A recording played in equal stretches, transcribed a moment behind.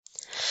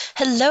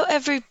Hello,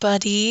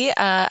 everybody.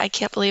 I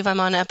can't believe I'm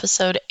on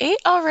episode 8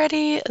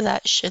 already.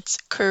 That shit's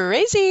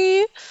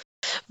crazy.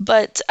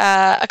 But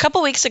a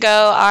couple weeks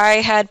ago, I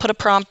had put a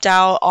prompt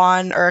out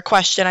on, or a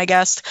question, I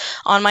guess,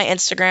 on my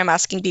Instagram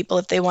asking people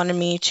if they wanted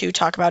me to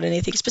talk about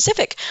anything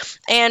specific.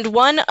 And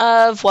one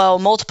of, well,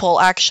 multiple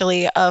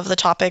actually, of the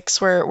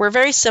topics were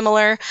very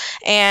similar.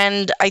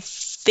 And I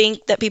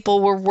think that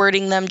people were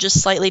wording them just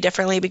slightly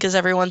differently because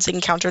everyone's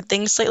encountered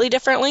things slightly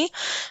differently.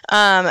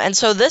 And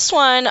so this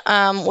one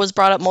was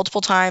brought up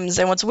multiple times.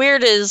 And what's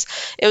weird is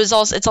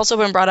it's also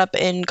been brought up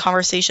in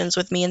conversations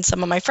with me and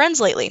some of my friends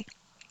lately.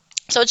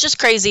 So it's just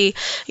crazy,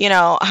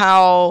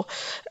 how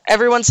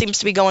everyone seems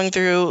to be going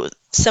through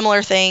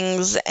similar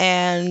things.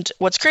 And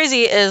what's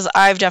crazy is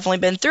I've definitely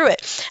been through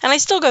it. And I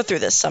still go through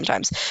this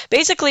sometimes.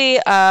 Basically,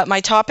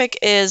 my topic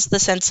is the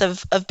sense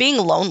of being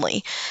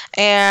lonely.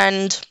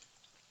 And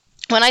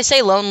when I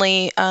say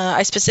lonely,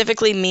 I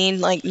specifically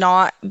mean like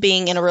not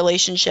being in a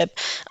relationship.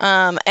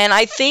 And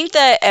I think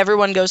that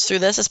everyone goes through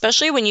this,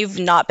 especially when you've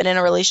not been in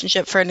a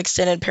relationship for an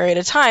extended period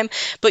of time,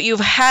 but you've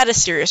had a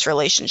serious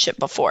relationship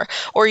before,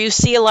 or you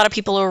see a lot of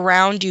people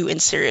around you in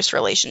serious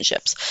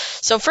relationships.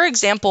 So, for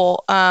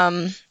example,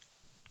 I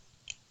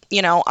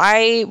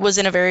was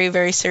in a very,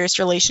 very serious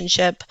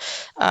relationship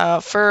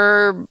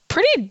for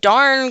pretty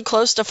darn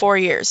close to 4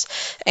 years.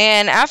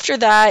 And after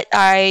that,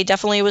 I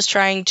definitely was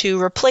trying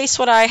to replace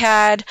what I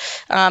had.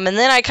 And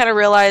then I kind of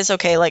realized,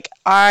 okay, like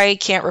I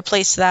can't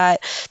replace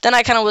that. Then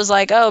I kind of was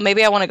like, oh,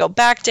 maybe I want to go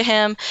back to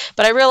him.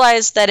 But I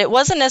realized that it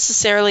wasn't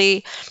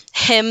necessarily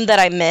him that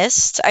I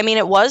missed. I mean,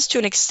 it was to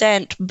an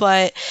extent,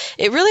 but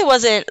it really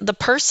wasn't the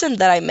person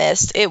that I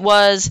missed. It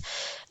was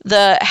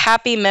the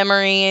happy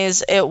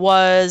memories, it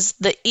was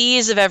the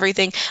ease of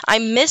everything. I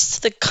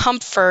missed the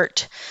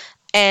comfort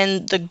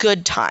and the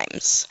good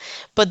times.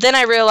 But then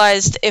I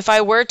realized if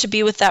I were to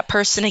be with that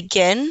person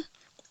again,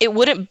 it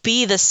wouldn't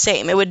be the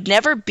same. It would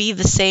never be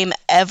the same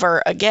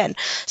ever again.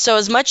 So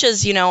as much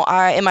as,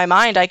 I in my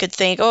mind I could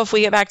think, "Oh, if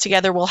we get back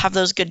together, we'll have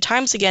those good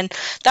times again."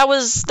 That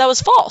was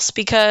false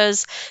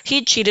because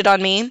he cheated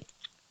on me,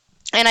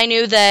 and I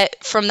knew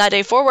that from that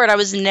day forward, I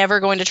was never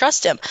going to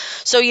trust him.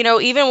 So,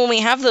 even when we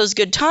have those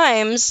good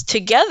times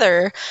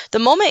together, the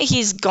moment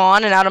he's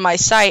gone and out of my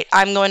sight,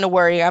 I'm going to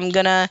worry. I'm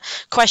going to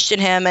question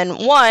him. And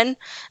one,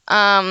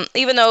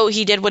 even though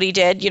he did what he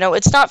did,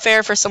 it's not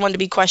fair for someone to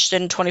be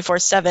questioned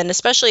 24/7,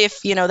 especially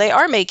if, they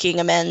are making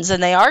amends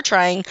and they are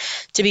trying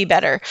to be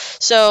better.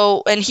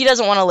 So, and he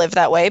doesn't want to live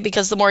that way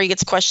because the more he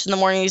gets questioned, the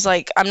more he's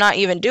like, I'm not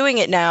even doing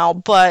it now,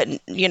 but,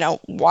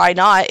 why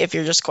not? If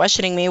you're just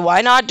questioning me,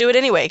 why not do it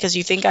anyway? Because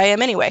you think I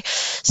am anyway.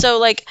 So,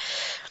 like,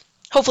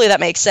 hopefully that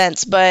makes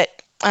sense, but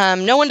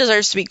no one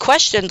deserves to be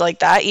questioned like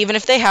that, even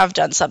if they have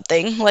done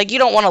something. Like, you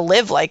don't want to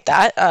live like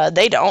that.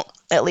 They don't,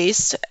 at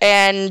least.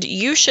 And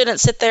you shouldn't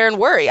sit there and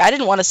worry. I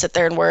didn't want to sit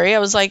there and worry. I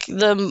was like,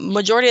 the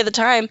majority of the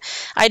time,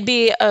 I'd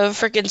be a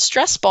freaking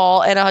stress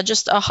ball and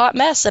just a hot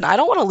mess. And I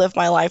don't want to live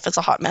my life as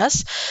a hot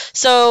mess.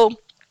 So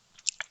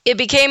it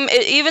became,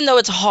 even though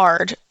it's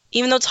hard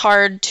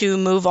to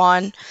move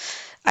on,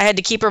 I had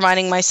to keep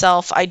reminding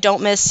myself I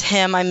don't miss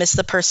him. I miss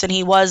the person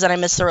he was, and I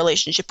miss the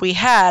relationship we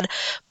had.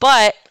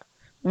 But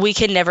we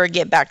can never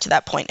get back to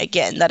that point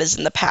again. That is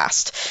in the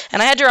past. And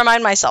I had to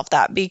remind myself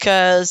that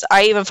because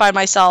I even find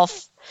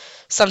myself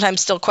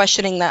sometimes still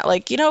questioning that,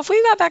 like, if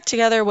we got back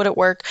together, would it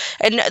work?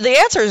 And the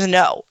answer is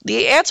no.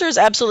 The answer is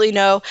absolutely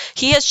no.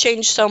 He has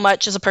changed so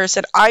much as a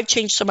person. I've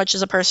changed so much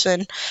as a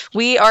person.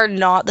 We are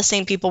not the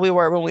same people we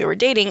were when we were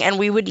dating, and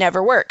we would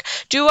never work.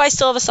 Do I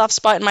still have a soft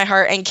spot in my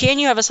heart? And can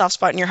you have a soft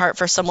spot in your heart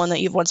for someone that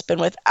you've once been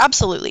with?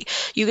 Absolutely.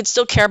 You can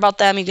still care about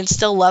them. You can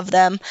still love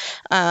them.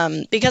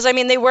 Because, I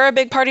mean, they were a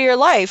big part of your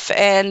life,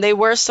 and they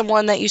were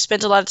someone that you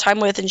spent a lot of time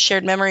with and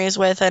shared memories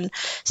with and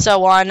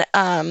so on.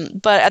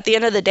 But at the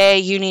end of the day,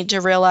 you need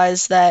to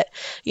realize that,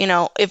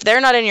 if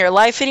they're not in your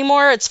life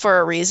anymore, it's for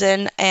a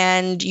reason,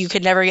 and you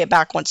could never get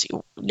back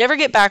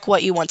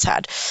what you once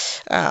had.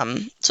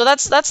 So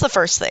that's the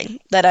first thing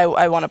that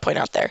I want to point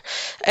out there.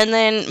 And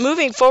then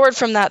moving forward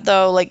from that,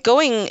 though, like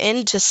going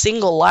into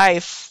single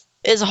life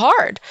is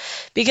hard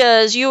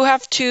because you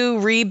have to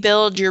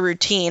rebuild your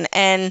routine.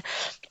 And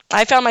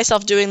I found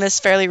myself doing this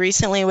fairly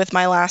recently with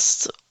my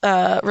last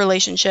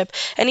relationship.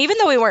 And even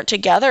though we weren't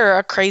together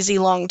a crazy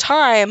long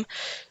time,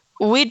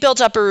 we'd built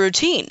up a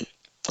routine.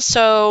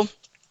 So,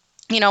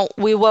 we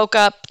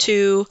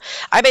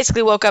I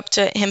basically woke up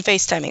to him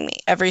FaceTiming me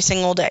every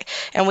single day.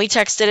 And we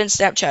texted and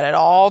Snapchatted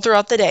all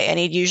throughout the day. And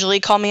he'd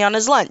usually call me on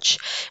his lunch.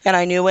 And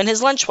I knew when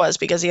his lunch was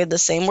because he had the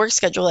same work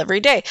schedule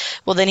every day.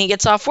 Well, then he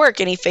gets off work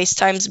and he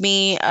FaceTimes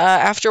me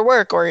after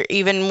work or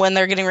even when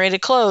they're getting ready to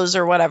close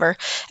or whatever.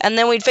 And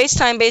then we'd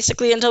FaceTime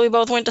basically until we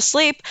both went to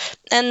sleep.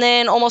 And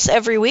then almost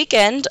every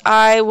weekend,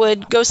 I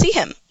would go see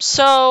him.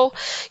 So,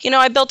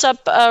 I built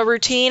up a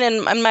routine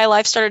and my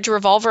life started to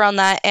revolve around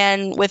that.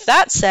 And with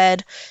that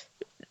said,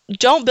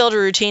 don't build a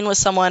routine with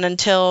someone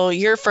until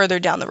you're further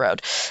down the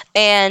road.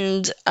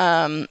 And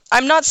I'm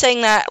not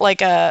saying that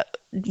like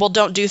well,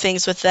 don't do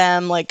things with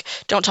them, like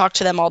don't talk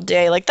to them all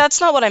day. Like that's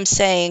not what I'm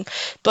saying.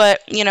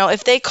 But,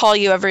 if they call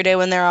you every day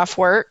when they're off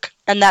work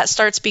and that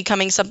starts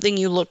becoming something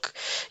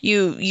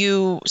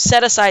you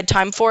set aside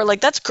time for,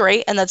 like that's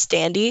great and that's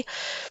dandy.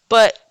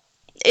 But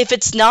if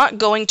it's not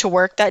going to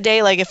work that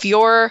day, like if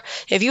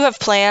you have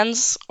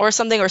plans or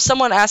something, or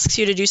someone asks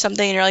you to do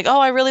something and you're like, oh,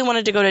 I really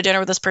wanted to go to dinner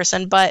with this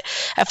person, but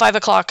at 5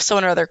 o'clock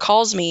someone or other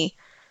calls me,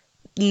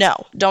 no,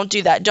 don't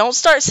do that. Don't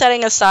start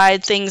setting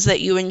aside things that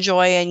you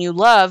enjoy and you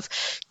love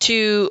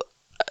to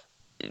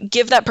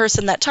give that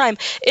person that time.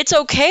 It's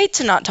okay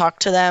to not talk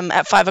to them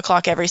at 5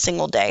 o'clock every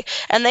single day.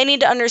 And they need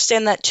to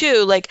understand that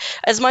too. Like,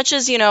 as much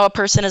as, a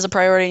person is a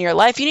priority in your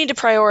life, you need to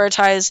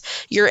prioritize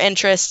your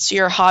interests,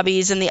 your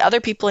hobbies, and the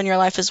other people in your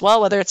life as well,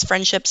 whether it's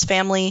friendships,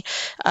 family,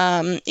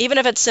 even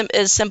if it's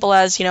as simple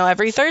as,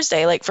 every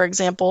Thursday. Like, for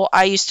example,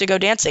 I used to go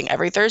dancing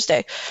every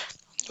Thursday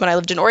when I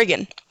lived in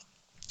Oregon.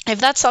 If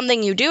that's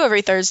something you do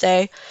every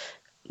Thursday,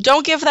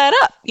 don't give that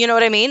up. You know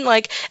what I mean?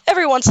 Like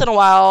every once in a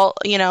while,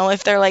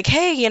 if they're like,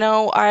 hey,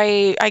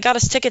 I got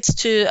us tickets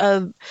to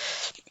a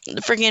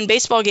freaking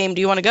baseball game.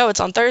 Do you want to go? It's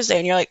on Thursday.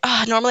 And you're like,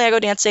 normally I go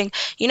dancing.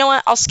 You know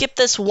what? I'll skip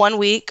this one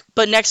week,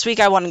 but next week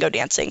I want to go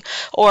dancing.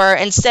 Or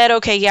instead,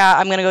 okay, yeah,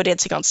 I'm going to go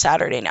dancing on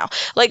Saturday now.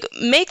 Like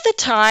make the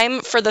time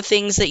for the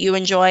things that you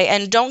enjoy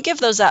and don't give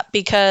those up,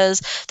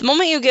 because the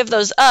moment you give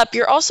those up,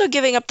 you're also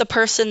giving up the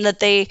person that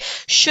they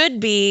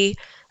should be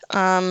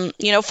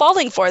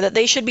falling for, that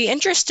they should be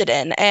interested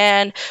in.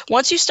 And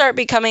once you start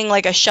becoming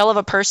like a shell of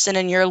a person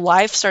and your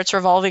life starts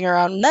revolving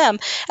around them,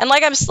 and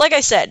like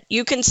I said,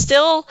 you can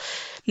still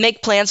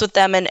make plans with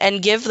them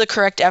and give the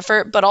correct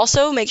effort, but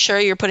also make sure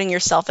you're putting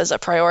yourself as a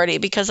priority,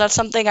 because that's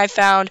something I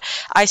found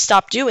I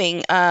stopped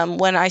doing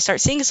when I start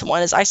seeing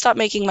someone, is I stopped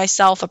making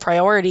myself a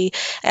priority.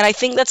 And I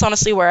think that's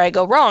honestly where I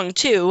go wrong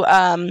too.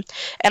 And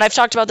I've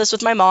talked about this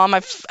with my mom.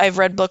 I've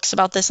read books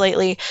about this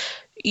lately.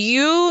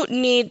 You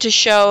need to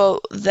show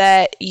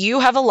that you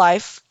have a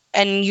life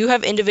and you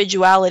have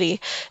individuality,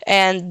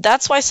 and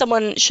that's why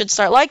someone should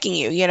start liking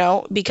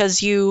you,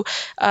 because you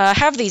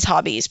have these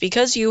hobbies,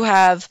 because you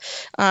have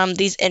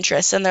these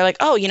interests, and they're like,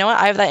 oh, you know what,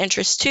 I have that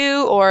interest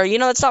too, or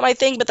that's not my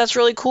thing, but that's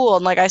really cool,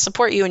 and like I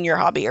support you in your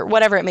hobby or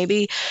whatever it may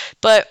be.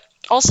 But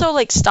also,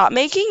 like, stop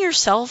making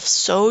yourself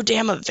so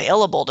damn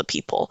available to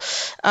people.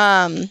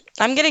 I'm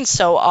getting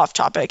so off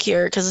topic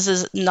here because this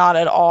is not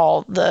at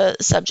all the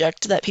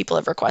subject that people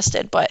have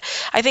requested, but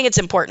I think it's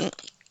important.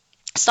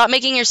 Stop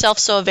making yourself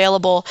so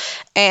available.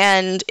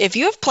 And if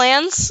you have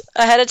plans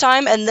ahead of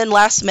time and then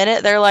last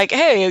minute they're like,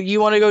 hey,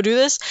 you want to go do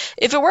this?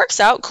 If it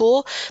works out,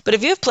 cool. But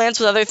if you have plans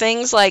with other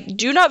things, like,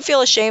 do not feel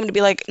ashamed to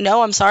be like,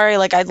 no, I'm sorry.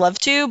 Like, I'd love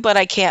to, but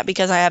I can't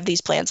because I have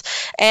these plans.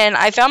 And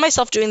I found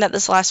myself doing that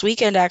this last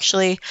weekend,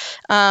 actually.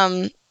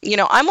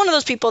 I'm one of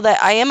those people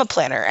that I am a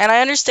planner, and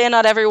I understand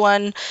not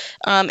everyone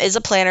is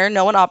a planner.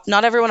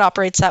 Not everyone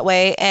operates that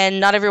way,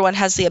 and not everyone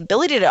has the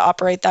ability to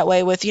operate that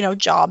way with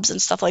jobs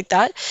and stuff like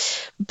that.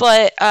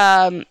 But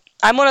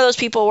I'm one of those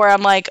people where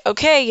I'm like,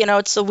 okay,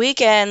 it's the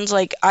weekend.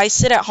 Like, I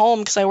sit at home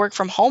because I work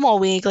from home all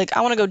week. Like,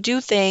 I want to go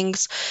do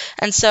things.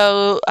 And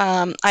so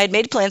I had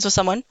made plans with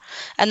someone,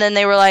 and then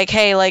they were like,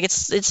 hey, like,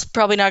 it's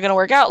probably not going to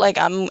work out. Like,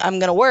 I'm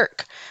going to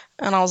work.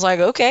 And I was like,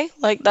 okay,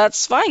 like,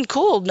 that's fine,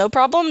 cool, no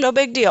problem, no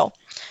big deal.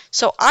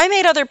 So I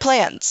made other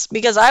plans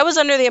because I was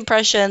under the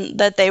impression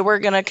that they were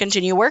going to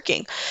continue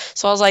working.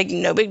 So I was like,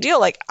 no big deal,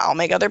 like, I'll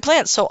make other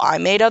plans. So I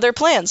made other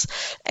plans.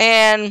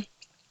 And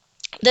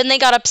then they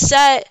got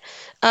upset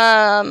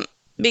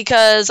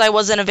because I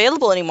wasn't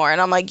available anymore. And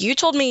I'm like, you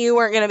told me you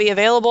weren't going to be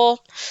available,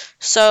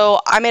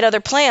 so I made other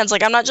plans.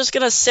 Like, I'm not just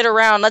going to sit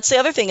around. That's the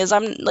other thing, is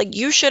I'm like,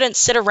 you shouldn't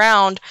sit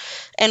around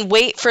and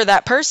wait for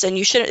that person.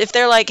 You shouldn't, if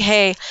they're like,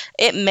 hey,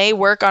 it may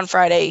work on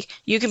Friday,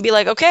 you can be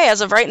like, okay, as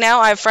of right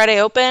now, I have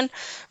Friday open.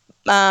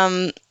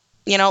 Let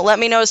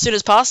me know as soon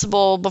as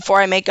possible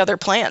before I make other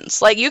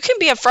plans. Like, you can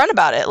be upfront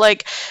about it.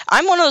 Like,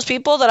 I'm one of those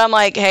people that I'm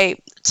like,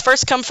 hey, it's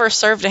first come, first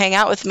serve to hang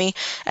out with me.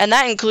 And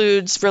that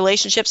includes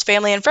relationships,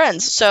 family, and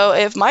friends. So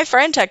if my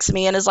friend texts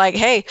me and is like,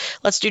 hey,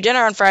 let's do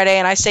dinner on Friday,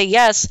 and I say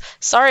yes,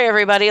 sorry,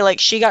 everybody, like,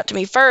 she got to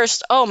me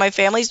first. Oh, my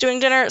family's doing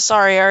dinner?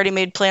 Sorry, I already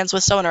made plans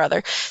with someone or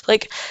other.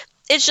 Like,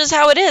 it's just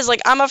how it is.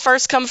 Like, I'm a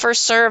first come,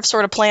 first serve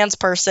sort of plans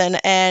person.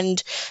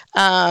 And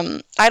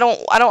I'm not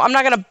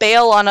going to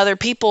bail on other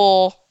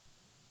people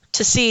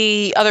to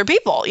see other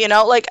people,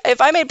 like, if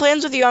I made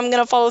plans with you, I'm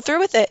going to follow through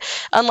with it,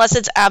 unless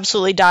it's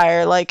absolutely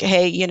dire. Like,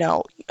 hey,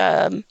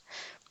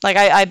 like,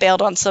 I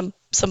bailed on some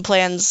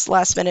plans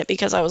last minute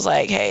because I was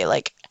like, hey,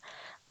 like,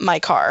 my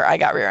car, I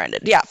got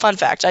rear-ended. Yeah, fun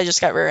fact, I just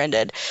got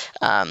rear-ended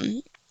a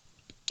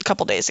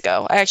couple days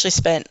ago. I actually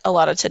spent a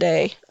lot of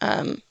today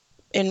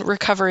in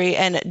recovery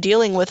and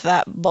dealing with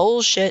that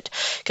bullshit,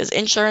 because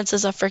insurance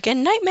is a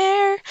freaking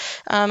nightmare.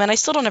 And I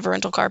still don't have a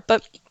rental car,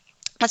 but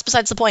that's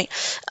besides the point.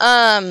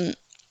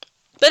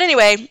 But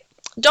anyway,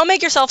 don't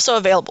make yourself so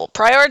available.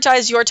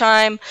 Prioritize your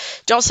time.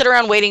 Don't sit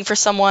around waiting for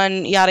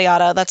someone, yada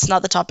yada. That's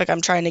not the topic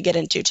I'm trying to get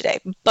into today.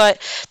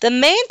 But the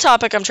main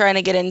topic I'm trying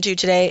to get into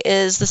today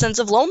is the sense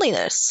of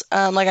loneliness.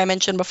 Like I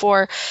mentioned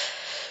before,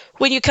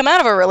 when you come out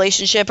of a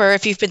relationship, or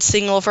if you've been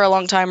single for a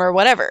long time or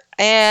whatever.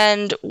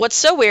 And what's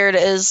so weird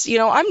is,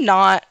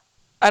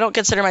 I don't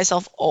consider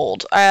myself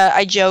old.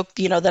 I joke,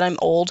 that I'm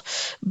old,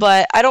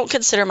 but I don't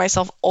consider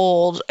myself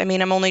old. I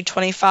mean, I'm only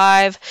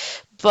 25,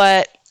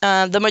 but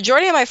the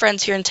majority of my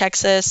friends here in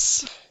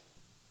Texas,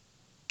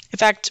 in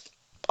fact,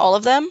 all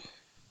of them,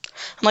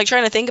 I'm like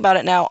trying to think about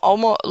it now.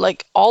 Almost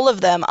like all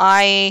of them,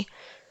 I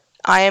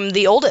am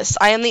the oldest.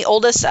 I am the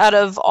oldest out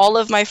of all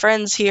of my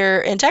friends here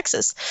in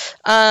Texas.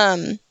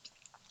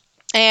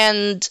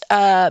 And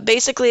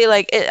basically,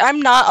 like,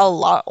 I'm not a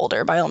lot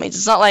older by all means.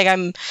 It's not like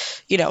I'm,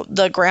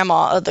 the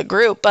grandma of the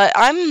group, but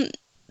I'm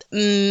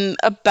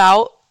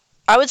about,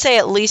 I would say,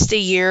 at least a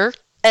year,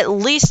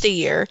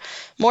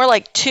 more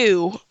like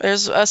two.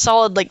 There's a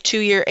solid like 2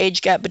 year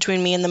age gap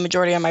between me and the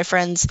majority of my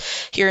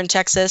friends here in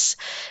Texas.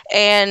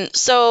 And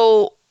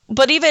so,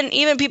 but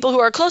even people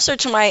who are closer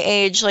to my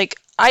age, like,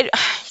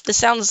 this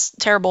sounds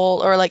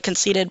terrible or like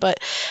conceited, but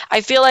I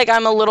feel like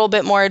I'm a little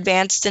bit more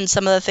advanced in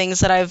some of the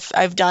things that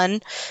I've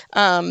done.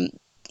 Um,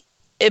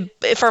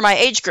 for my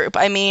age group.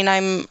 I mean,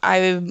 I've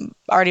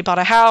already bought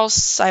a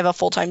house, I have a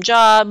full-time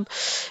job,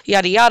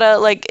 yada yada.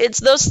 Like, it's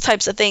those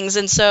types of things.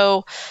 And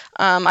so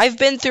I've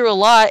been through a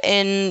lot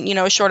in,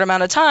 a short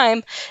amount of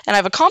time, and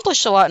I've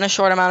accomplished a lot in a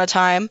short amount of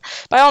time.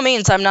 By all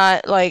means, I'm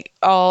not like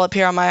all up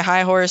here on my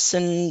high horse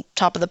and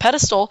top of the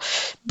pedestal,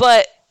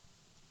 but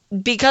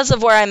because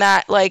of where I'm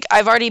at, like,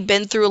 I've already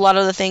been through a lot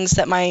of the things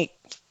that my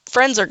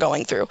friends are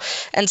going through.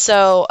 And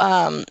so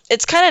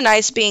it's kind of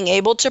nice being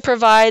able to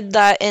provide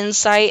that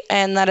insight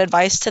and that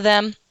advice to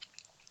them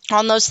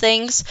on those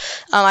things.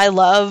 I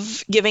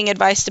love giving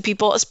advice to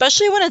people,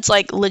 especially when it's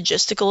like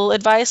logistical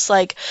advice,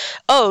 like,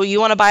 oh, you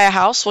want to buy a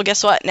house? Well,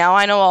 guess what? Now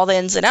I know all the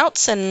ins and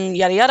outs and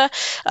yada yada.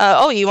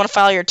 Oh, you want to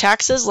file your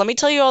taxes? Let me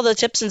tell you all the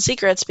tips and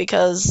secrets,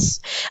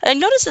 because I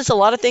notice it's a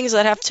lot of things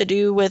that have to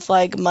do with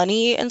like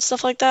money and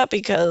stuff like that,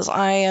 because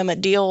I am a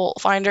deal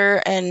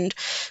finder and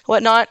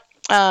whatnot.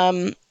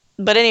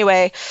 But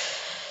anyway,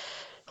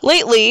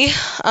 lately,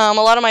 a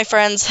lot of my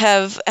friends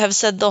have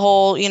said the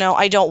whole,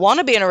 I don't want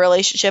to be in a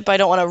relationship, I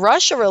don't want to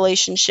rush a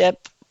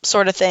relationship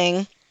sort of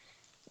thing,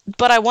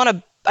 but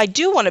I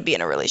do want to be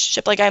in a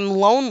relationship. Like, I'm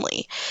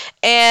lonely.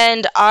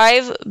 And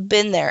I've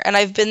been there, and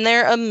I've been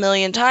there a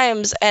million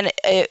times, and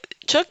it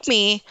took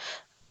me,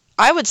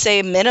 I would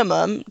say,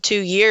 minimum 2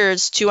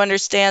 years to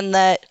understand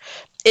that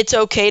it's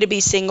okay to be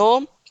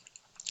single.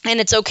 And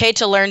it's okay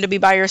to learn to be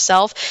by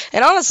yourself.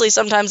 And honestly,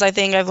 sometimes I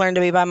think I've learned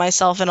to be by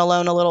myself and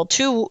alone a little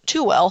too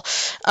well.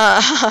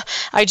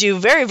 I do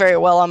very, very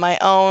well on my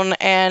own.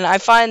 And I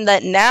find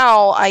that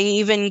now I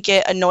even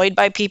get annoyed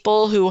by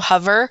people who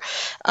hover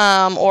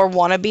or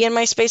want to be in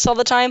my space all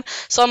the time.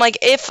 So I'm like,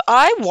 if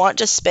I want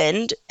to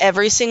spend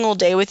every single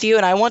day with you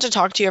and I want to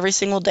talk to you every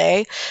single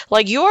day,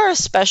 like, you are a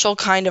special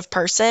kind of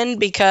person,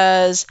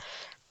 because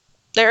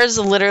there is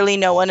literally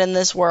no one in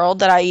this world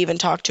that I even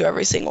talk to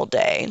every single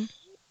day.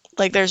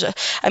 Like,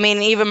 I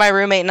mean, even my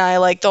roommate and I,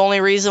 like, the only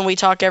reason we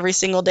talk every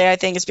single day, I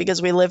think, is because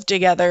we live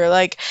together.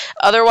 Like,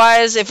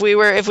 otherwise, if we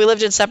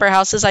lived in separate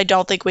houses, I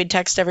don't think we'd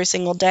text every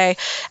single day.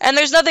 And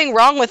there's nothing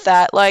wrong with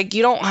that. Like,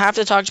 you don't have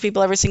to talk to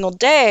people every single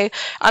day.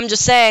 I'm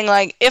just saying,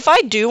 like, if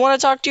I do want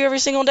to talk to you every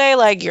single day,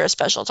 like, you're a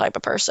special type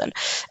of person.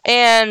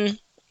 And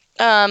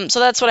so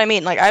that's what I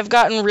mean. Like, I've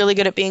gotten really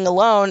good at being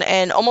alone,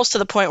 and almost to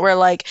the point where,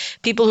 like,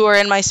 people who are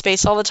in my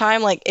space all the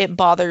time, like, it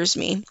bothers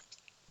me.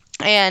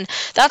 And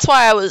that's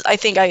why I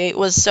think I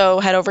was so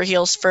head over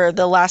heels for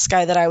the last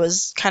guy that I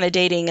was kind of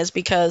dating, is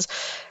because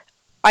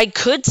I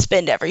could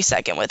spend every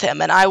second with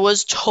him and I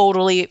was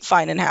totally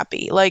fine and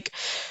happy. Like,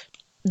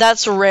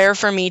 that's rare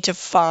for me to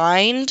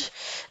find.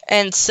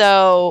 And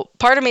so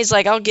part of me is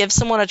like, I'll give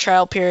someone a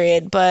trial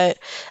period, but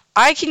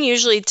I can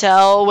usually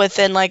tell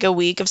within like a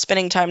week of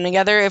spending time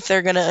together if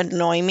they're going to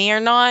annoy me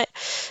or not.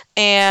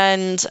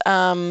 And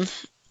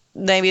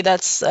maybe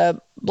that's a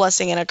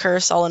blessing and a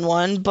curse all in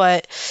one.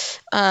 But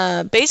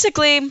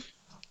basically,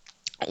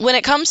 when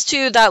it comes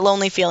to that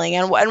lonely feeling,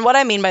 and what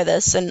I mean by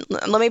this, and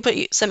let me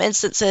put some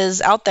instances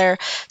out there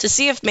to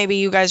see if maybe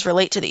you guys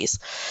relate to these.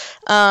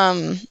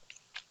 Going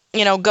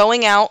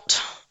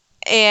out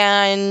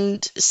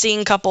and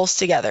seeing couples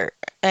together.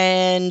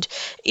 And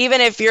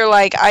even if you're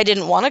like, I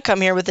didn't want to come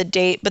here with a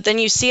date, but then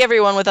you see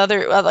everyone with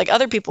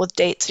other people with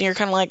dates, and you're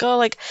kind of like, oh,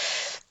 like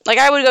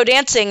I would go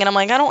dancing, and I'm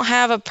like, I don't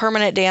have a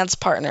permanent dance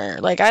partner.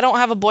 Like, I don't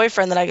have a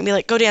boyfriend that I can be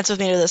like, go dance with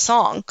me to this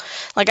song.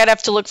 Like, I'd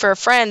have to look for a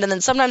friend, and then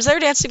sometimes they're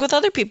dancing with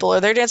other people, or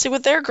they're dancing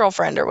with their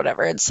girlfriend or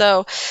whatever. And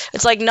so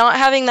it's like not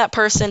having that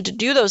person to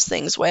do those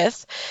things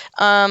with.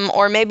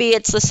 Or maybe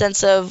it's the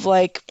sense of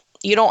like,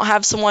 you don't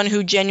have someone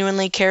who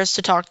genuinely cares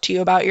to talk to you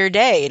about your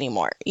day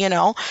anymore,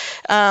 Maybe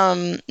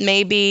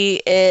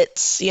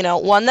it's,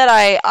 one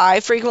that I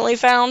frequently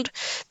found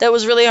that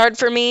was really hard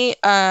for me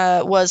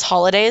was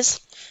holidays.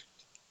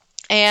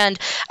 And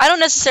I don't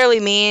necessarily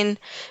mean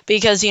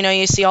because,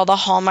 you see all the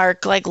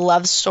Hallmark, like,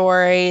 love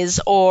stories,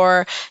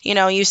 or,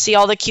 you see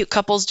all the cute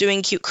couples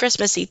doing cute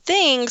Christmassy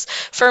things.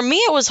 For me,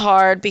 it was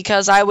hard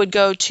because I would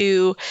go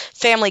to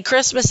family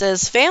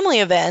Christmases,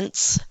 family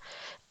events,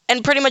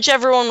 and pretty much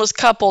everyone was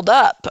coupled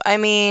up. I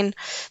mean,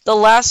 the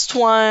last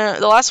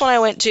one I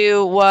went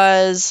to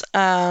was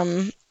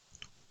a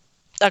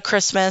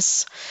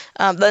Christmas.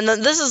 Then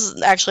this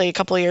is actually a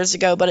couple of years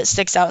ago, but it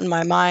sticks out in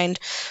my mind.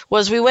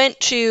 Was we went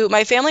to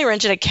my family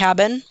rented a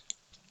cabin,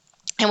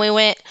 and we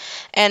went,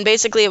 and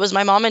basically it was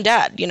my mom and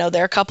dad.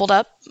 They're coupled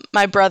up.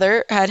 My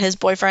brother had his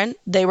boyfriend.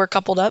 They were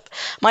coupled up.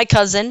 My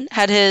cousin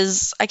had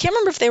his, I can't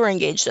remember if they were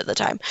engaged at the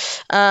time,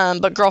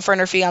 but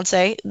girlfriend or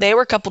fiance. They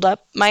were coupled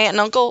up. My aunt and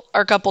uncle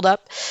are coupled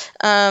up.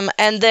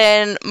 And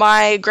then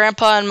my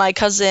grandpa and my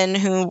cousin,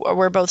 who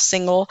were both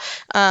single,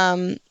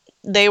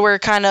 they were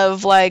kind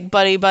of like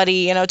buddy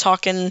buddy,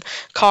 talking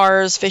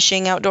cars,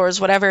 fishing, outdoors,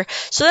 whatever.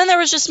 So then there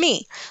was just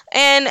me.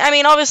 And I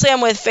mean, obviously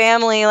I'm with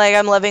family, like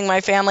I'm living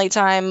my family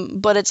time,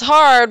 but it's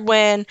hard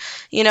when,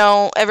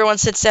 everyone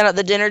sits down at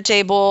the dinner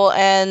table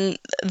and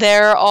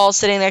they're all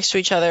sitting next to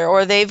each other,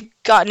 or they've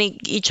gotten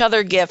each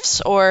other gifts,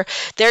 or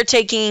they're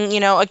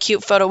taking, a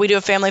cute photo. We do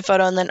a family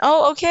photo, and then,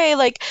 oh, okay,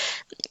 like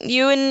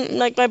you and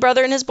like my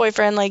brother and his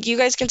boyfriend, like you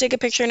guys can take a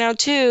picture now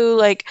too.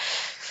 Like,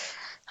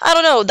 I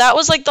don't know. That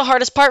was like the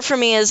hardest part for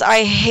me is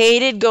I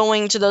hated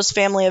going to those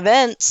family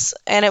events,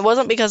 and it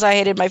wasn't because I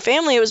hated my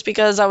family. It was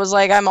because I was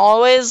like, I'm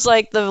always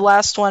like the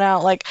last one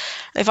out. Like,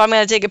 if I'm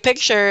going to take a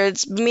picture,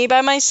 it's me by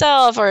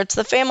myself, or it's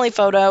the family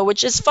photo,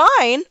 which is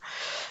fine,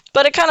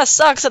 but it kind of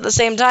sucks at the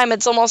same time.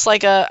 It's almost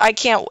like I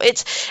can't,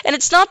 and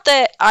it's not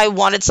that I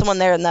wanted someone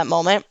there in that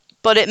moment,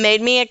 but it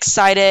made me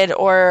excited,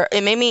 or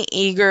it made me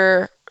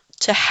eager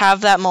to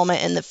have that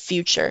moment in the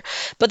future.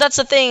 But that's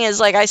the thing is,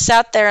 like, I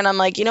sat there and I'm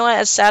like, you know what,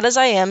 as sad as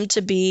I am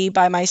to be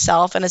by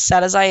myself, and as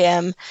sad as I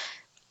am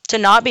to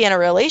not be in a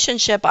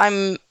relationship,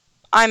 I'm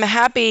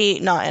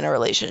happy not in a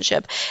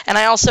relationship. And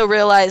I also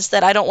realized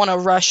that I don't want to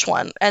rush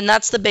one. And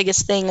that's the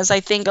biggest thing is I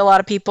think a lot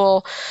of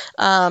people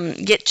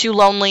get too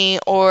lonely,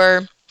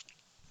 or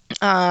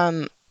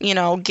get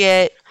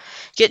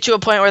to a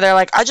point where they're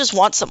like, I just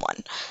want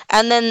someone.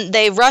 And then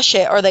they rush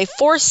it, or they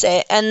force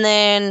it, and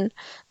then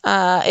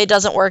it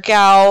doesn't work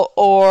out,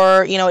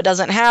 or it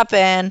doesn't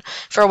happen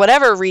for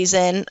whatever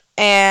reason,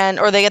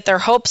 or they get their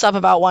hopes up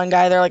about one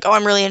guy. They're like, oh,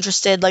 I'm really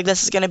interested, like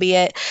this is going to be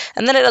it,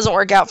 and then it doesn't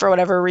work out for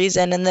whatever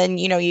reason, and then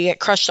you get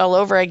crushed all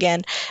over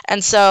again.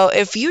 And so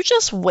if you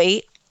just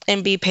wait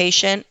and be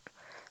patient,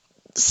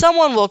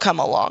 someone will come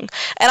along.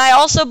 And I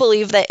also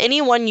believe that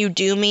anyone you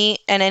do meet,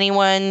 and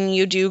anyone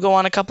you do go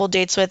on a couple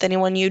dates with,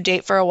 anyone you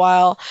date for a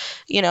while,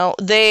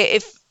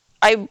 if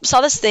I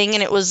saw this thing,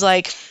 and it was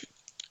like,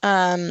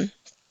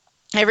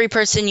 every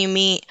person you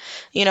meet,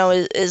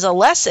 is a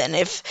lesson.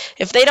 If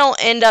they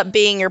don't end up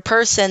being your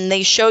person,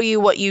 they show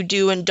you what you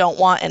do and don't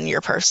want in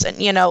your person.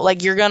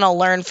 Like you're gonna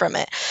learn from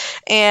it.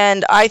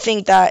 And I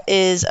think that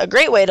is a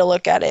great way to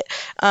look at it.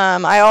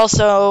 I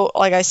also,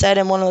 like I said,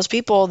 am one of those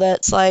people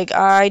that's like,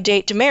 I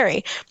date to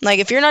marry. Like,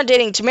 if you're not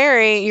dating to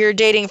marry, you're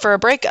dating for a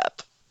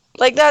breakup.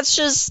 Like, that's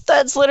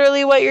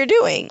literally what you're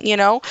doing.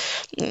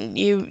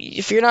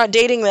 If you're not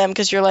dating them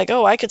because you're like,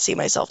 oh, I could see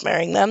myself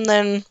marrying them,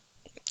 then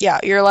yeah,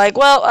 you're like,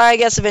 well, I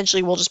guess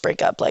eventually we'll just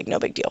break up, like no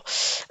big deal.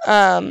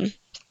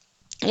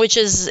 Which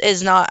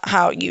is not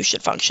how you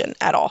should function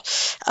at all.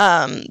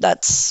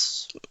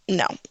 That's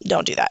no,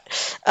 don't do that.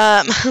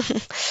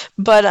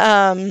 But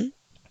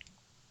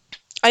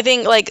I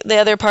think like the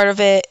other part of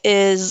it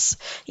is,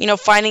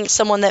 finding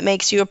someone that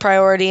makes you a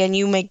priority and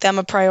you make them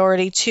a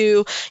priority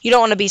too. You don't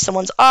want to be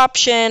someone's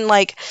option.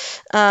 Like,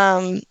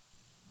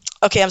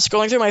 okay, I'm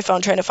scrolling through my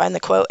phone trying to find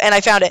the quote, and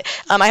I found it.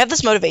 I have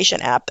this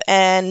motivation app,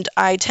 and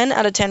I 10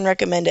 out of 10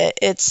 recommend it.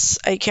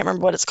 I can't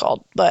remember what it's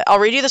called, but I'll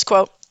read you this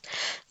quote.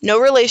 No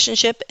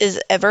relationship is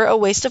ever a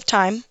waste of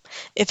time.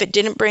 If it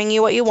didn't bring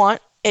you what you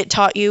want, it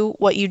taught you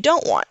what you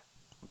don't want.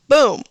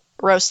 Boom.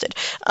 Roasted.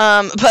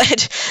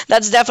 But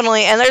that's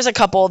definitely, and there's a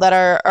couple that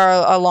are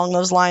along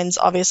those lines,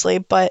 obviously,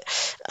 but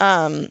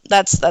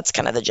that's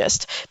kind of the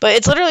gist. But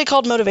it's literally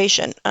called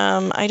motivation.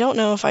 I don't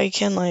know if I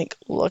can like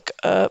look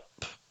up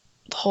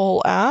the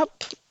whole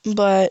app,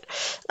 but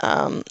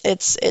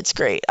it's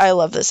great. I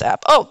love this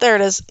app. Oh, there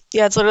it is.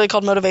 Yeah, it's literally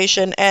called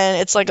Motivation,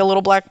 and it's like a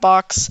little black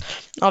box,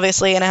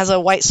 obviously, and it has a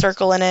white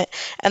circle in it,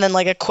 and then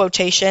like a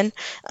quotation.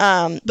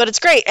 But it's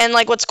great. And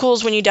like what's cool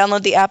is when you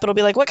download the app, it'll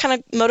be like, what kind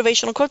of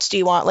motivational quotes do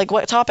you want? Like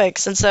what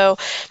topics? And so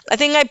I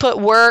think I put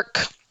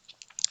work,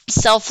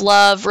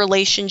 self-love,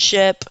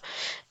 relationship,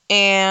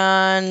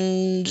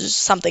 and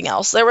something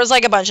else. There was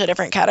like a bunch of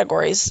different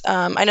categories.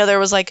 I know there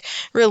was like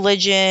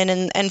religion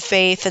and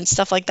faith and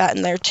stuff like that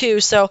in there too.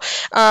 So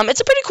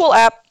it's a pretty cool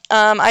app.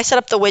 I set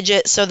up the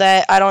widget so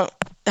that I don't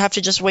have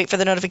to just wait for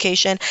the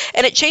notification,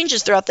 and it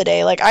changes throughout the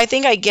day. Like I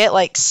think I get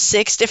like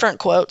 6 different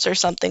quotes or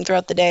something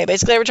throughout the day.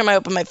 Basically every time I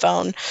open my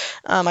phone,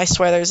 I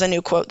swear there's a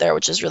new quote there,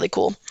 which is really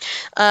cool.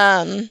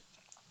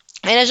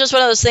 And it's just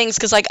one of those things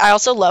because, like, I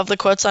also love the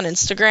quotes on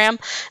Instagram.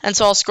 And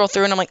so I'll scroll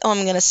through and I'm like, oh,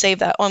 I'm going to save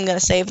that. Oh, I'm going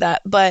to save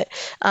that. But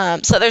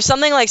so there's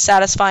something, like,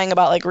 satisfying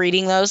about, like,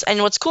 reading those.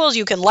 And what's cool is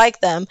you can like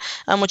them,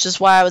 which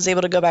is why I was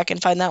able to go back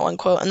and find that one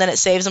quote. And then it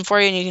saves them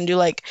for you and you can do,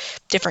 like,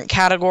 different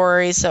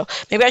categories. So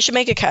maybe I should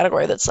make a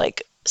category that's,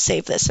 like,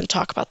 save this and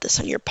talk about this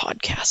on your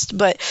podcast.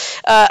 But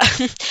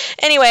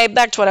anyway,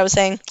 back to what I was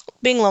saying.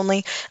 Being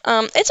lonely.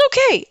 It's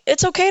okay.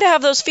 It's okay to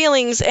have those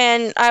feelings.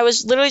 And I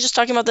was literally just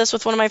talking about this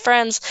with one of my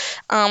friends.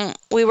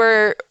 We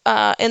were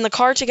in the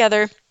car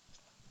together,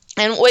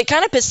 and what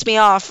kind of pissed me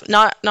off,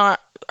 not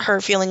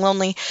her feeling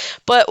lonely,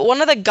 but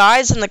one of the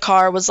guys in the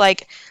car was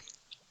like,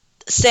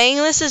 saying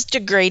this is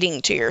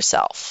degrading to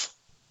yourself.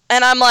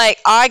 And I'm like,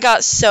 I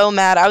got so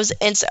mad. I was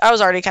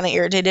already kind of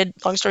irritated,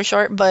 long story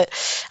short, but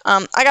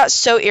I got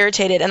so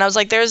irritated. And I was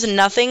like, there's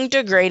nothing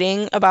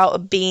degrading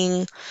about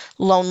being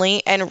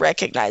lonely and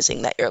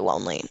recognizing that you're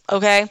lonely,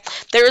 okay?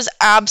 There is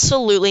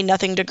absolutely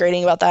nothing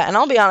degrading about that. And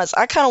I'll be honest,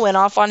 I kind of went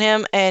off on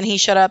him, and he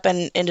shut up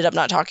and ended up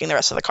not talking the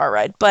rest of the car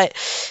ride. But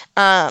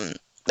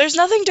there's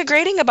nothing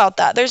degrading about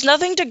that. There's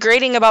nothing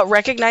degrading about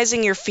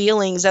recognizing your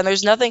feelings, and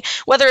there's nothing,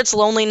 whether it's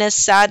loneliness,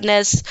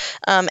 sadness,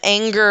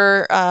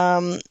 anger,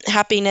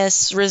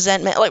 happiness,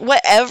 resentment, like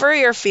whatever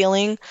you're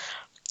feeling,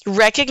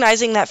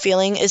 recognizing that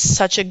feeling is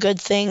such a good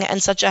thing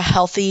and such a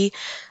healthy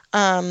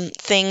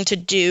thing to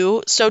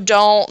do. So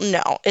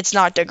no, it's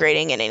not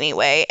degrading in any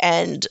way.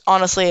 And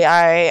honestly,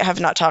 I have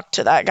not talked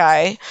to that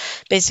guy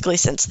basically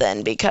since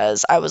then,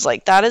 because I was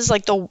like, that's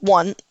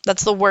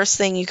the worst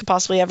thing you could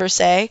possibly ever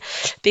say,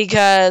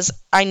 because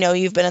I know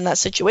you've been in that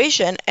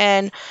situation.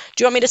 And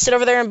do you want me to sit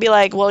over there and be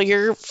like, well,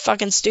 you're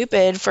fucking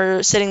stupid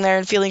for sitting there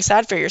and feeling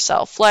sad for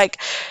yourself?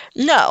 Like,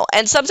 no.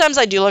 And sometimes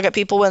I do look at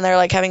people when they're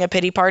like having a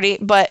pity party,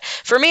 but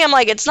for me, I'm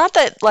like, it's not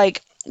that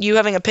like you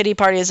having a pity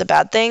party is a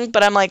bad thing,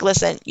 but I'm like,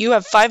 listen, you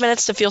have 5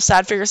 minutes to feel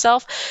sad for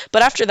yourself,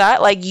 but after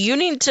that, like, you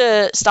need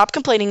to stop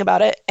complaining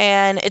about it,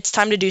 and it's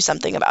time to do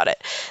something about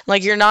it.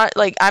 Like, you're not,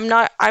 like, I'm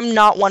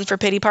not one for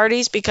pity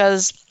parties,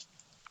 because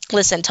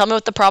listen, tell me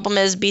what the problem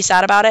is, be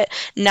sad about it,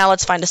 now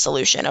let's find a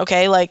solution,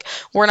 okay? Like,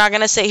 we're not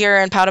gonna sit here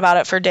and pout about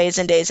it for days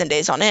and days and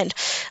days on end.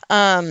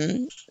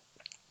 And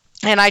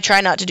I try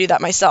not to do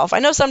that myself. I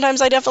know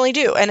sometimes I definitely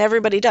do, and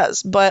everybody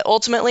does, but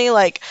ultimately,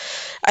 like,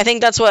 I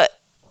think that's what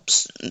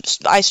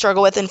I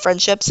struggle with in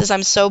friendships, is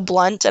I'm so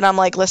blunt, and I'm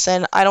like,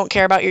 listen, I don't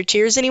care about your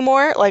tears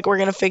anymore. Like, we're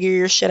gonna figure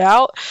your shit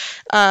out.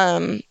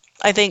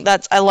 I think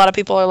that's, a lot of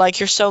people are like,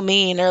 you're so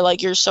mean, or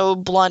like, you're so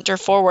blunt or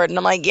forward, and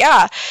I'm like,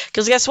 yeah,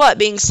 because guess what?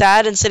 Being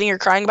sad and sitting here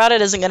crying about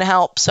it isn't gonna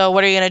help. So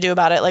what are you gonna do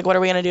about it? Like, what are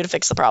we gonna do to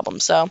fix the problem?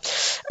 So,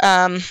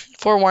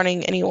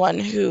 forewarning anyone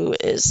who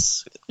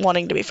is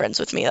wanting to be friends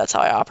with me, that's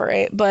how I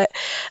operate.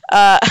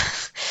 Uh,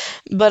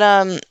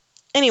 but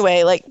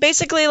anyway, like,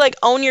 basically, like,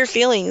 own your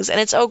feelings, and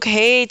it's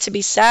okay to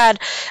be sad.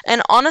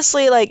 And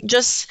honestly, like,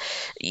 just,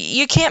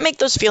 you can't make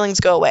those feelings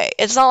go away.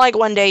 It's not like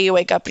one day you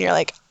wake up and you're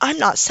like, I'm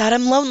not sad,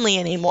 I'm lonely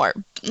anymore.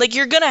 Like,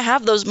 you're gonna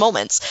have those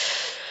moments,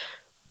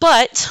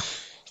 but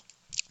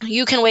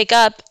you can wake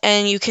up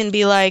and you can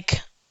be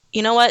like,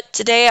 you know what,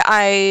 today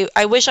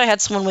I wish I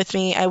had someone with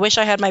me, I wish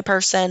I had my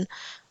person,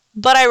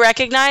 but I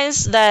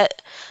recognize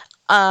that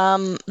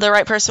the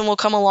right person will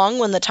come along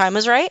when the time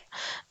is right,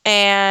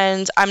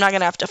 and I'm not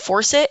gonna have to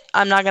force it.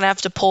 I'm not gonna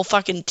have to pull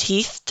fucking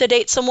teeth to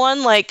date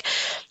someone. Like,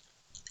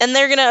 and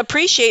they're gonna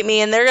appreciate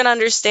me, and they're gonna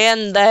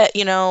understand that,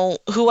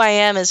 who I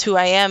am is who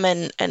I am,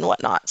 and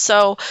whatnot.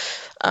 So,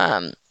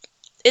 um,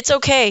 it's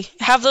okay.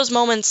 Have those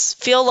moments.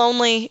 Feel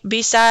lonely.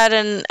 Be sad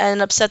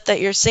and upset that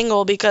you're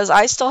single, because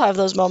I still have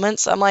those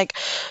moments. I'm like,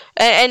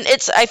 and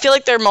I feel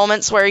like there are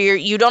moments where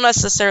you don't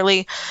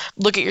necessarily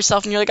look at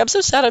yourself and you're like, I'm so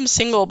sad I'm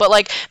single, but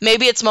like,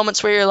 maybe it's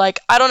moments where you're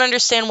like, I don't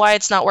understand why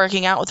it's not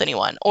working out with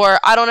anyone, or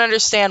I don't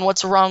understand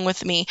what's wrong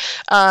with me.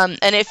 And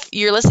if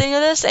you're listening to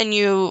this and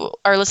you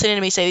are listening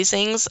to me say these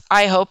things,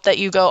 I hope that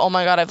you go, oh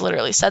my God, I've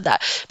literally said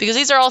that, because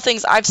these are all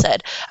things I've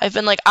said. I've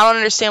been like, I don't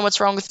understand what's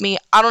wrong with me.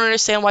 I don't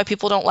understand why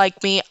people don't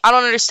like me. I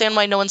don't understand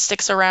why no one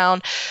sticks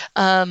around.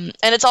 And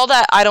it's all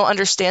that I don't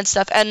understand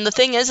stuff. And the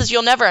thing is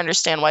you'll never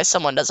understand why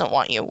someone doesn't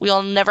want you.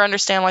 You'll never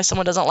understand why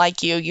someone doesn't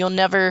like you. You will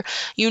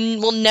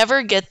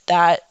never get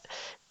that,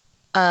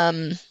 I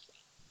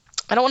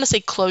don't want to say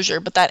closure,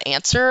 but that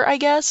answer, I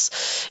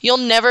guess. You'll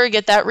never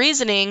get that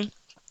reasoning,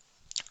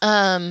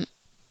 and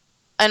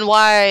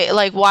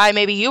why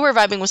maybe you were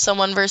vibing with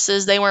someone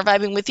versus they weren't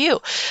vibing with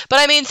you. But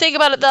I mean, think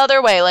about it the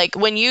other way. Like,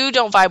 when you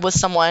don't vibe with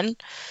someone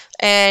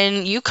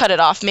and you cut it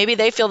off, maybe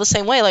they feel the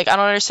same way. Like, I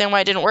don't understand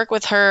why it didn't work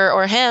with her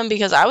or him,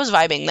 because I was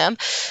vibing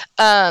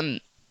them.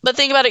 But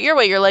think about it your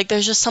way. You're like,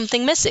 there's just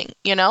something missing,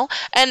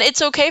 And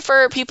it's okay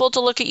for people to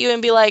look at you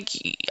and be like,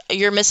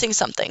 you're missing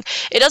something.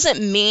 It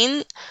doesn't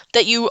mean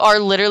that you are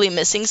literally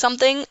missing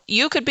something.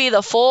 You could be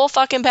the full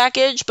fucking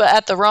package, but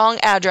at the wrong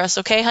address,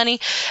 okay, honey?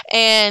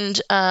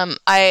 And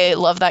I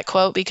love that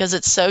quote, because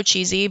it's so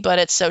cheesy, but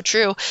it's so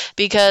true.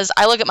 Because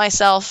I look at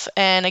myself,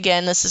 and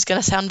again, this is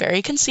going to sound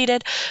very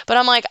conceited, but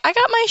I'm like, I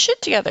got my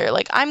shit together.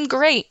 Like, I'm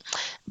great.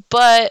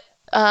 But,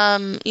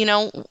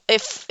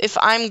 if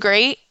I'm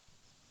great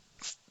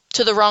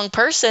to the wrong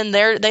person,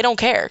 they don't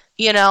care.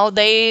 They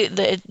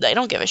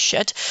don't give a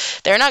shit.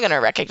 They're not going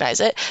to recognize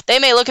it. They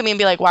may look at me and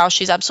be like, wow,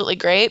 she's absolutely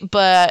great,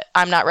 but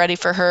I'm not ready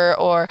for her. A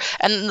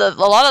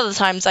lot of the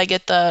times I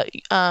get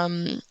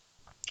the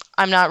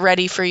I'm not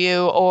ready for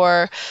you,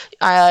 or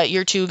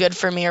you're too good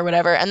for me, or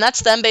whatever. And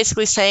that's them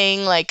basically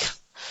saying, like,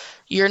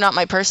 you're not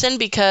my person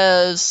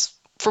because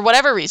for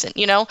whatever reason,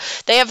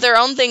 they have their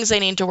own things they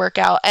need to work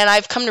out. And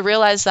I've come to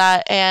realize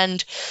that.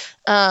 And,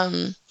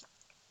 um,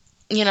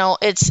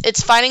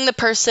 it's finding the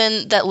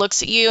person that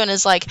looks at you and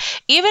is like,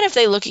 even if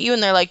they look at you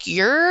and they're like,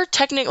 you're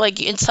technically,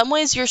 like, in some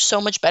ways you're so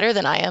much better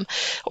than I am,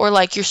 or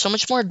like you're so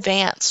much more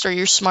advanced, or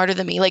you're smarter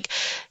than me. Like,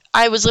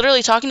 I was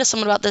literally talking to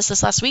someone about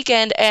this last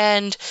weekend,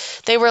 and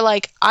they were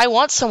like, I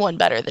want someone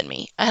better than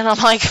me. And I'm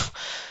like,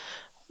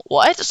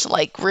 what?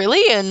 Like,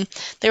 really? And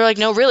they were like,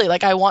 no, really.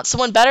 Like, I want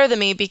someone better than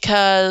me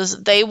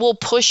because they will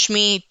push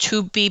me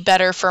to be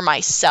better for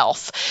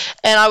myself.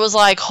 And I was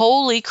like,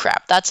 holy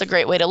crap, that's a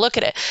great way to look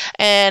at it.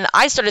 And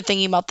I started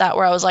thinking about that,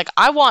 where I was like,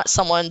 I want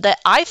someone that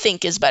I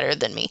think is better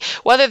than me,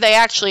 whether they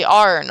actually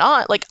are or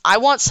not. Like, I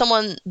want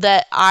someone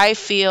that I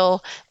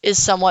feel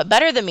is somewhat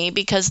better than me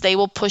because they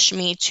will push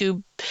me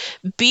to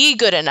be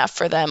good enough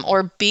for them,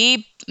 or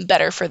be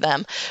better for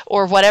them,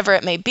 or whatever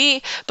it may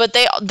be. But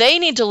they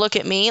need to look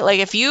at me, like,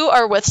 if you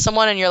are with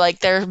someone and you're like,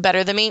 they're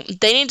better than me,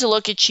 they need to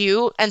look at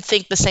you and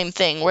think the same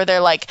thing, where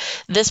they're like,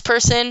 this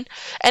person.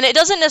 And it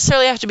doesn't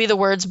necessarily have to be the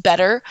words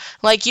better.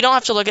 Like, you don't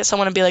have to look at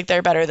someone and be like,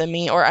 they're better than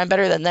me, or I'm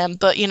better than them.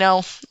 But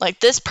like,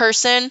 this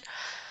person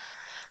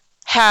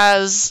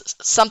has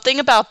something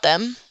about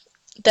them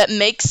that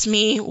makes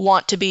me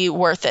want to be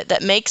worth it,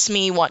 that makes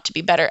me want to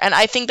be better. And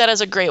I think that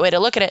is a great way to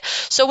look at it.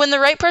 So when the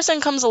right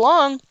person comes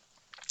along,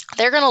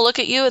 they're going to look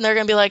at you and they're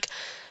going to be like,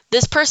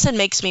 this person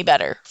makes me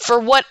better for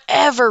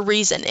whatever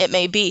reason it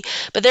may be.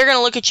 But they're going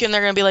to look at you and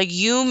they're going to be like,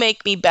 you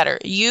make me better.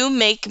 You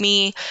make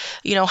me,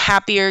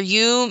 happier.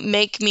 You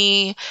make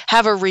me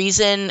have a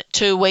reason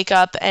to wake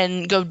up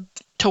and go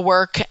to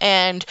work,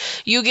 and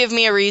you give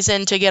me a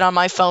reason to get on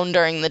my phone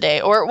during the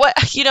day, or what,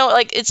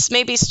 like, it's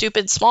maybe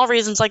stupid small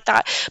reasons like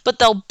that, but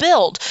they'll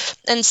build.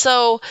 And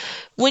so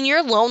when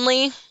you're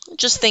lonely,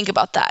 just think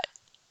about that.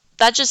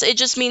 It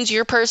just means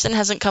your person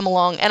hasn't come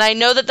along. And I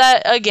know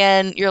that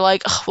again, you're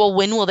like, well,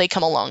 when will they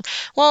come along?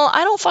 Well,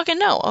 I don't fucking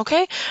know,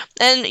 okay?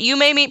 And you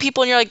may meet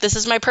people and you're like, this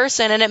is my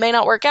person, and it may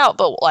not work out.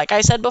 But like I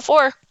said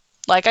before,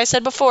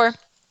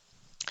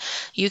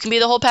 you can be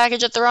the whole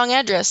package at the wrong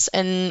address,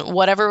 and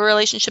whatever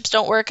relationships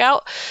don't work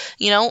out,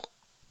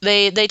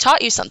 they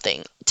taught you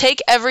something.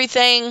 Take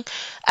everything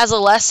as a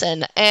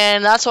lesson,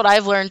 and that's what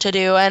I've learned to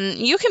do. And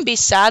you can be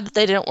sad that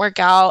they didn't work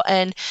out,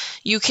 and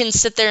you can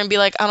sit there and be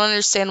like, I don't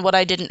understand what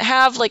I didn't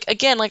have. Like,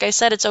 again, like I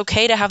said, it's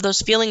okay to have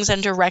those feelings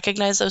and to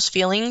recognize those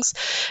feelings,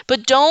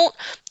 but don't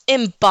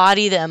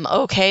embody them,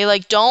 okay?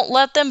 Like, don't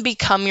let them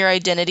become your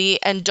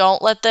identity, and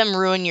don't let them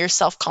ruin your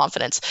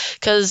self-confidence,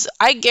 because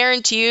I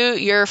guarantee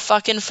you're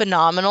fucking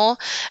phenomenal,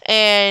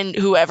 and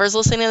whoever's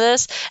listening to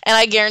this, and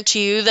I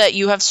guarantee you that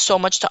you have so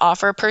much to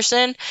offer a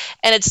person,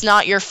 and it's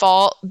not your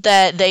fault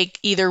that they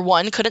either,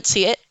 one, couldn't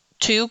see it,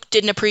 two,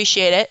 didn't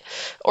appreciate it,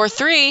 or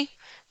three,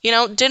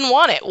 didn't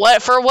want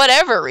it, for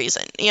whatever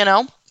reason.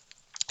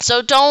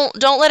 So don't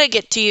let it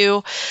get to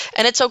you,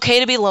 and it's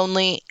okay to be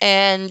lonely.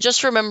 And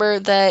just remember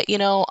that,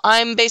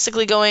 I'm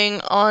basically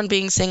going on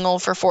being single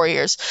for 4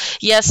 years.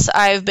 Yes,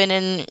 I've been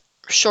in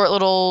short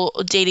little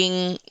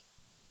dating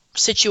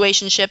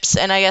situationships,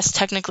 and I guess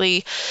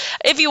technically,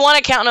 if you want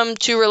to count them,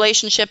 two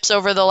relationships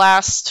over the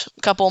last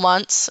couple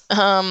months,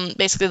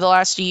 basically the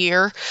last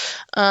year.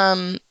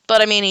 But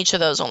I mean, each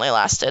of those only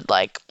lasted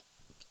like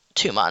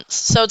 2 months.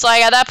 So it's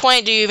like, at that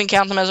point, do you even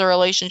count them as a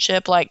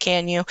relationship? Like,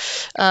 can you?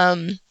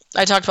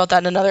 I talked about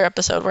that in another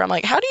episode, where I'm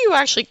like, how do you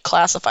actually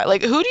classify?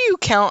 Like, who do you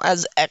count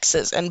as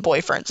exes and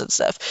boyfriends and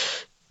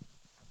stuff?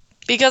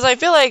 Because I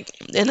feel like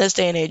in this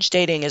day and age,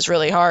 dating is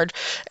really hard,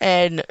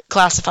 and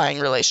classifying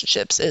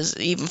relationships is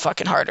even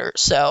fucking harder.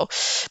 So,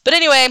 but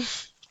anyway,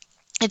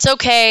 it's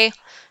okay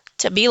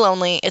to be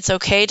lonely. It's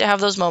okay to have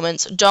those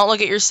moments. Don't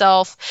look at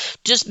yourself.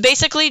 Just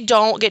basically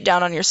don't get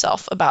down on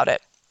yourself about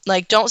it.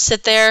 Like, don't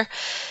sit there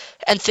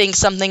and think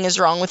something is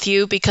wrong with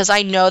you, because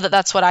I know that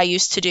that's what I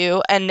used to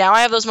do. And now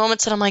I have those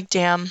moments that I'm like,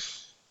 damn,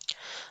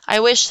 I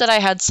wish that I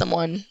had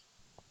someone.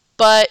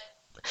 But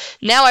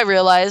now I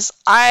realize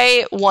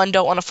one,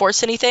 don't want to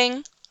force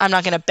anything. I'm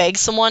not going to beg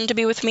someone to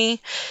be with me.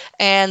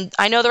 And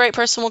I know the right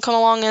person will come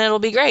along and it'll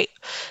be great.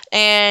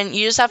 And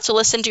you just have to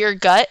listen to your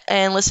gut,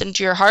 and listen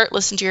to your heart,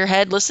 listen to your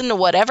head, listen to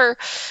whatever.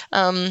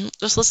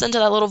 Just listen to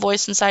that little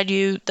voice inside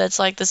you that's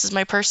like, this is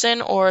my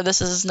person, or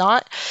this is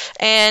not.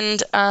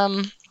 And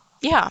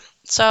yeah.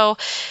 So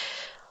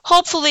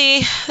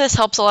hopefully this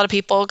helps a lot of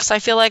people, because I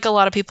feel like a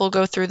lot of people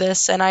go through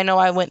this, and I know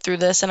I went through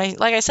this, and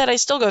like I said, I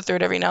still go through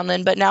it every now and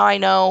then, but now I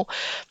know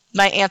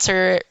my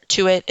answer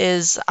to it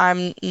is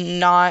I'm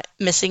not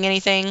missing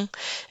anything,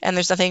 and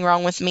there's nothing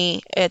wrong with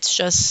me. It's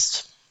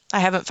just I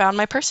haven't found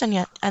my person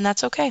yet, and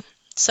that's okay.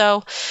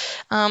 So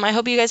I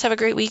hope you guys have a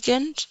great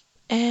weekend,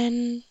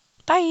 and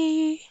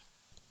bye.